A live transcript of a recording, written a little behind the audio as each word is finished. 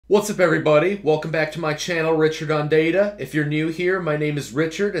What's up everybody? Welcome back to my channel, Richard on Data. If you're new here, my name is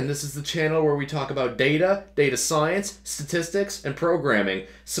Richard and this is the channel where we talk about data, data science, statistics, and programming.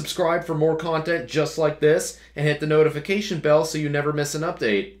 Subscribe for more content just like this and hit the notification bell so you never miss an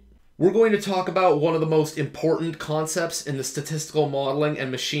update. We're going to talk about one of the most important concepts in the statistical modeling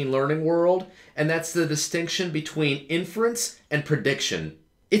and machine learning world, and that's the distinction between inference and prediction.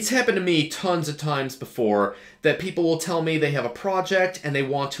 It's happened to me tons of times before that people will tell me they have a project and they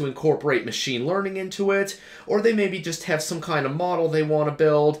want to incorporate machine learning into it, or they maybe just have some kind of model they want to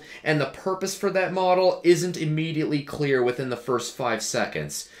build, and the purpose for that model isn't immediately clear within the first 5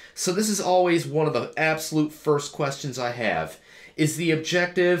 seconds. So this is always one of the absolute first questions I have. Is the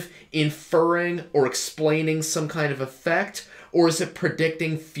objective inferring or explaining some kind of effect, or is it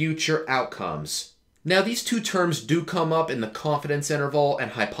predicting future outcomes? Now, these two terms do come up in the confidence interval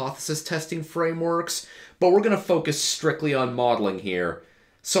and hypothesis testing frameworks, but we're going to focus strictly on modeling here.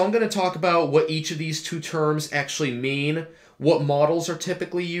 So I'm going to talk about what each of these two terms actually mean, what models are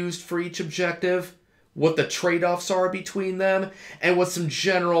typically used for each objective, what the trade-offs are between them, and what some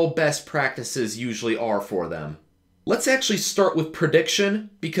general best practices usually are for them. Let's actually start with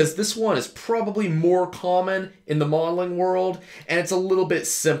prediction, because this one is probably more common in the modeling world, and it's a little bit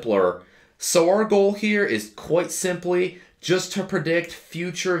simpler. So our goal here is quite simply just to predict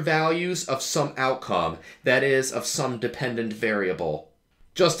future values of some outcome, that is, of some dependent variable.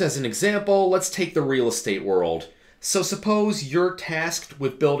 Just as an example, let's take the real estate world. So suppose you're tasked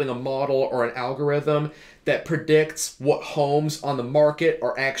with building a model or an algorithm that predicts what homes on the market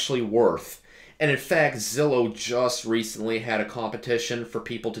are actually worth. And in fact, Zillow just recently had a competition for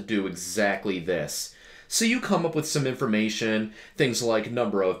people to do exactly this. So you come up with some information, things like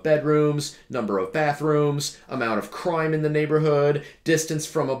number of bedrooms, number of bathrooms, amount of crime in the neighborhood, distance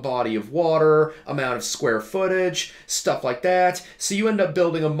from a body of water, amount of square footage, stuff like that. So you end up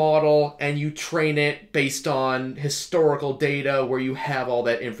building a model and you train it based on historical data where you have all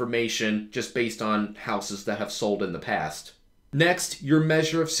that information just based on houses that have sold in the past. Next, your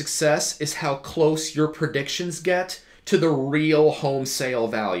measure of success is how close your predictions get to the real home sale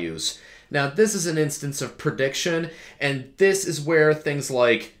values. Now, this is an instance of prediction, and this is where things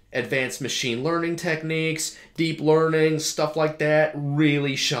like advanced machine learning techniques, deep learning, stuff like that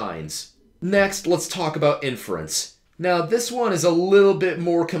really shines. Next, let's talk about inference. Now, this one is a little bit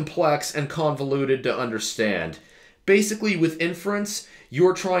more complex and convoluted to understand. Basically, with inference,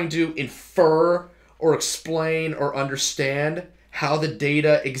 you're trying to infer or explain or understand how the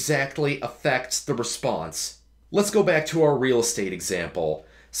data exactly affects the response. Let's go back to our real estate example.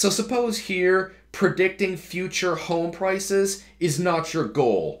 So suppose here, predicting future home prices is not your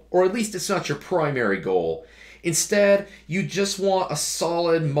goal, or at least it's not your primary goal. Instead, you just want a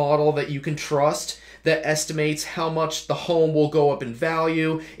solid model that you can trust that estimates how much the home will go up in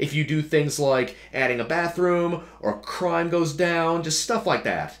value if you do things like adding a bathroom or crime goes down, just stuff like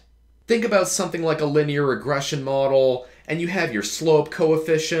that. Think about something like a linear regression model, and you have your slope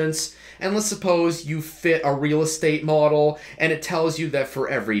coefficients, and let's suppose you fit a real estate model and it tells you that for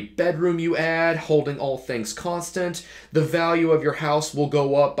every bedroom you add, holding all things constant, the value of your house will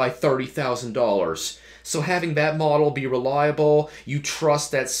go up by $30,000. So having that model be reliable, you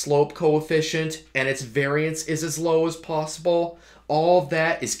trust that slope coefficient and its variance is as low as possible, all of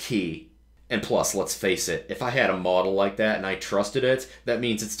that is key. And plus, let's face it, if I had a model like that and I trusted it, that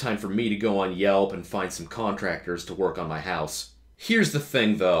means it's time for me to go on Yelp and find some contractors to work on my house. Here's the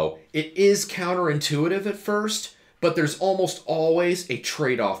thing though, it is counterintuitive at first, but there's almost always a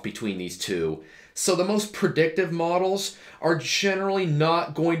trade-off between these two. So the most predictive models are generally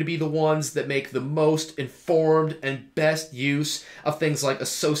not going to be the ones that make the most informed and best use of things like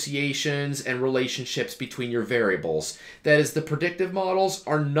associations and relationships between your variables. That is, the predictive models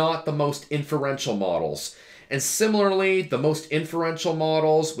are not the most inferential models. And similarly, the most inferential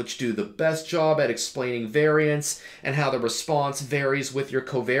models, which do the best job at explaining variance and how the response varies with your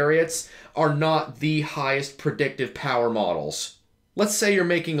covariates, are not the highest predictive power models. Let's say you're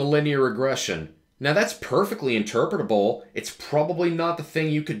making a linear regression. Now that's perfectly interpretable. It's probably not the thing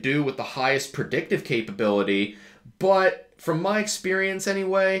you could do with the highest predictive capability, but from my experience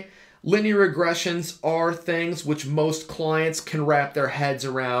anyway, linear regressions are things which most clients can wrap their heads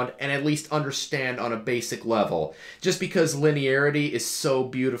around and at least understand on a basic level, just because linearity is so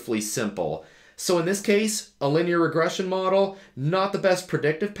beautifully simple. So in this case, a linear regression model, not the best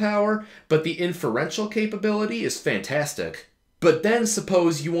predictive power, but the inferential capability is fantastic. But then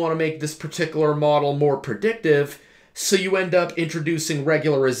suppose you want to make this particular model more predictive, so you end up introducing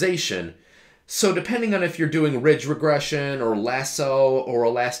regularization. So depending on if you're doing ridge regression or lasso or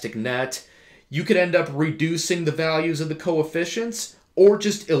elastic net, you could end up reducing the values of the coefficients or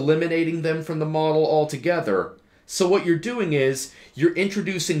just eliminating them from the model altogether. So what you're doing is you're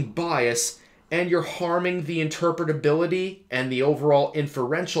introducing bias and you're harming the interpretability and the overall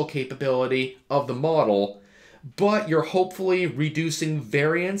inferential capability of the model, but you're hopefully reducing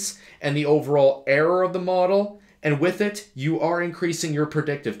variance and the overall error of the model, and with it, you are increasing your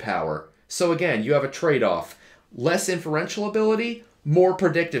predictive power. So again, you have a trade-off. Less inferential ability, more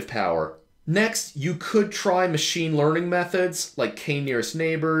predictive power. Next, you could try machine learning methods like k-nearest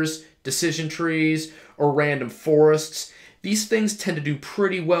neighbors, decision trees, or random forests. These things tend to do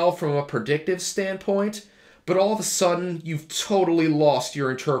pretty well from a predictive standpoint, but all of a sudden, you've totally lost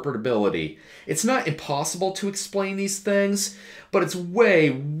your interpretability. It's not impossible to explain these things, but it's way,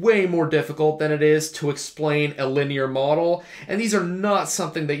 way more difficult than it is to explain a linear model, and these are not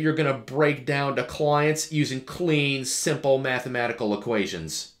something that you're going to break down to clients using clean, simple mathematical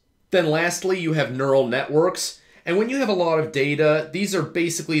equations. Then lastly, you have neural networks. And when you have a lot of data, these are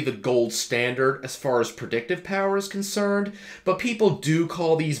basically the gold standard as far as predictive power is concerned, but people do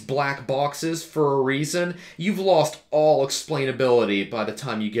call these black boxes for a reason. You've lost all explainability by the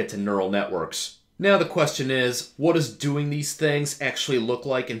time you get to neural networks. Now the question is, what does doing these things actually look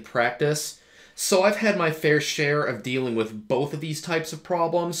like in practice? So I've had my fair share of dealing with both of these types of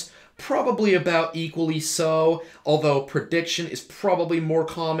problems, probably about equally so, although prediction is probably more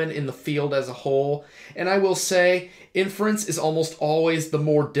common in the field as a whole. And I will say, inference is almost always the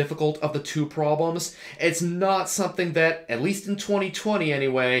more difficult of the two problems. It's not something that, at least in 2020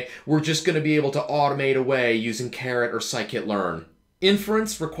 anyway, we're just going to be able to automate away using caret or scikit-learn.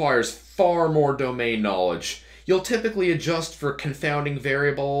 Inference requires far more domain knowledge. You'll typically adjust for confounding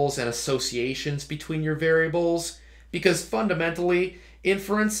variables and associations between your variables, because fundamentally,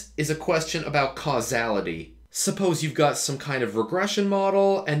 inference is a question about causality. Suppose you've got some kind of regression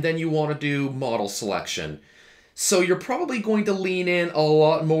model and then you want to do model selection. So you're probably going to lean in a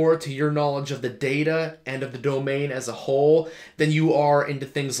lot more to your knowledge of the data and of the domain as a whole than you are into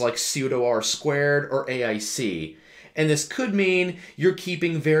things like pseudo R-squared or AIC. And this could mean you're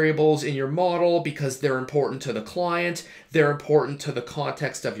keeping variables in your model because they're important to the client, they're important to the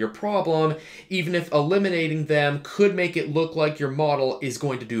context of your problem, even if eliminating them could make it look like your model is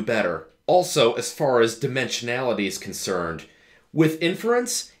going to do better. Also, as far as dimensionality is concerned, with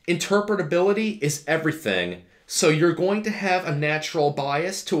inference, interpretability is everything. So you're going to have a natural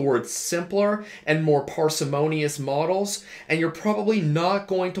bias towards simpler and more parsimonious models, and you're probably not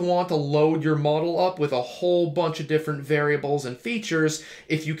going to want to load your model up with a whole bunch of different variables and features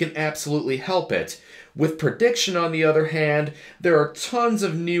if you can absolutely help it. With prediction, on the other hand, there are tons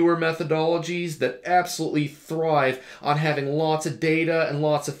of newer methodologies that absolutely thrive on having lots of data and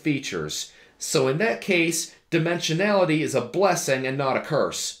lots of features. So in that case, dimensionality is a blessing and not a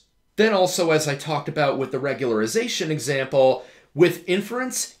curse. Then also, as I talked about with the regularization example, with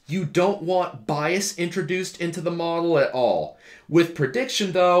inference, you don't want bias introduced into the model at all. With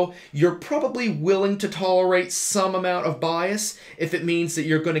prediction, though, you're probably willing to tolerate some amount of bias if it means that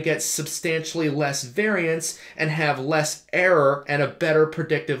you're going to get substantially less variance and have less error and a better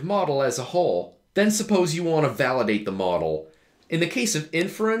predictive model as a whole. Then suppose you want to validate the model. In the case of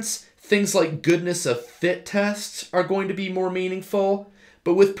inference, things like goodness of fit tests are going to be more meaningful.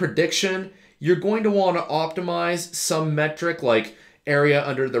 But with prediction, you're going to want to optimize some metric like area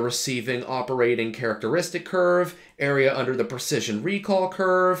under the receiving operating characteristic curve, area under the precision recall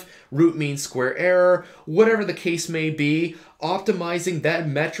curve, root mean square error, whatever the case may be, optimizing that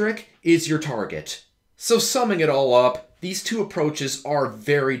metric is your target. So summing it all up, these two approaches are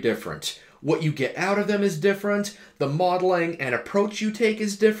very different. What you get out of them is different, the modeling and approach you take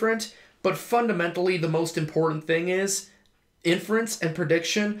is different, but fundamentally the most important thing is inference and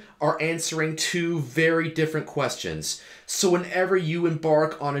prediction are answering two very different questions. So whenever you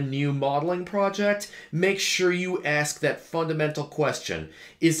embark on a new modeling project, make sure you ask that fundamental question.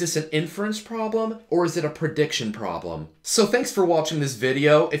 Is this an inference problem or is it a prediction problem? So thanks for watching this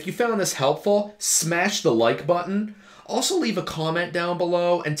video. If you found this helpful, smash the like button. Also leave a comment down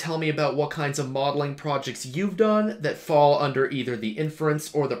below and tell me about what kinds of modeling projects you've done that fall under either the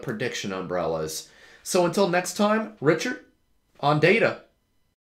inference or the prediction umbrellas. So until next time, Richard, on data.